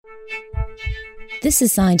This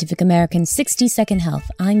is Scientific American's 60-Second Health.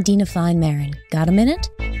 I'm Dina Fine Maron. Got a minute?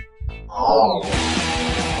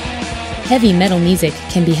 Heavy metal music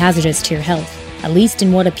can be hazardous to your health, at least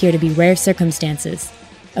in what appear to be rare circumstances.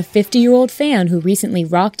 A 50-year-old fan who recently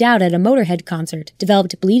rocked out at a Motörhead concert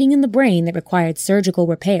developed bleeding in the brain that required surgical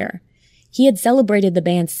repair. He had celebrated the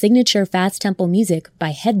band's signature fast tempo music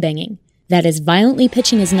by headbanging, that is, violently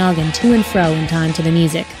pitching his noggin to and fro in time to the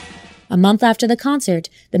music. A month after the concert,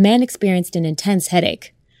 the man experienced an intense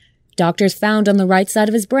headache. Doctors found on the right side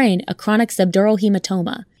of his brain a chronic subdural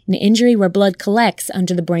hematoma, an injury where blood collects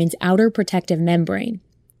under the brain's outer protective membrane.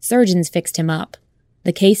 Surgeons fixed him up.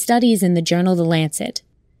 The case study is in the journal The Lancet.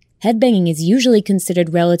 Headbanging is usually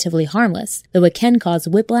considered relatively harmless, though it can cause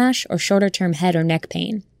whiplash or shorter-term head or neck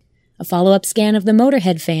pain. A follow-up scan of the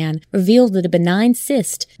Motörhead fan revealed that a benign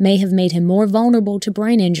cyst may have made him more vulnerable to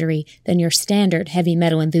brain injury than your standard heavy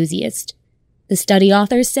metal enthusiast. The study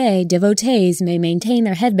authors say devotees may maintain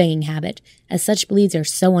their headbanging habit, as such bleeds are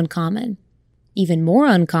so uncommon. Even more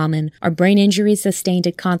uncommon are brain injuries sustained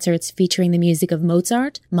at concerts featuring the music of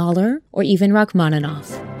Mozart, Mahler, or even Rachmaninoff.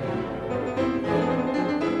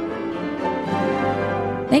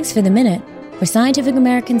 Thanks for the minute. For Scientific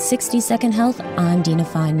American's 60-Second Health, I'm Dina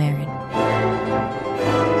Fine Maron.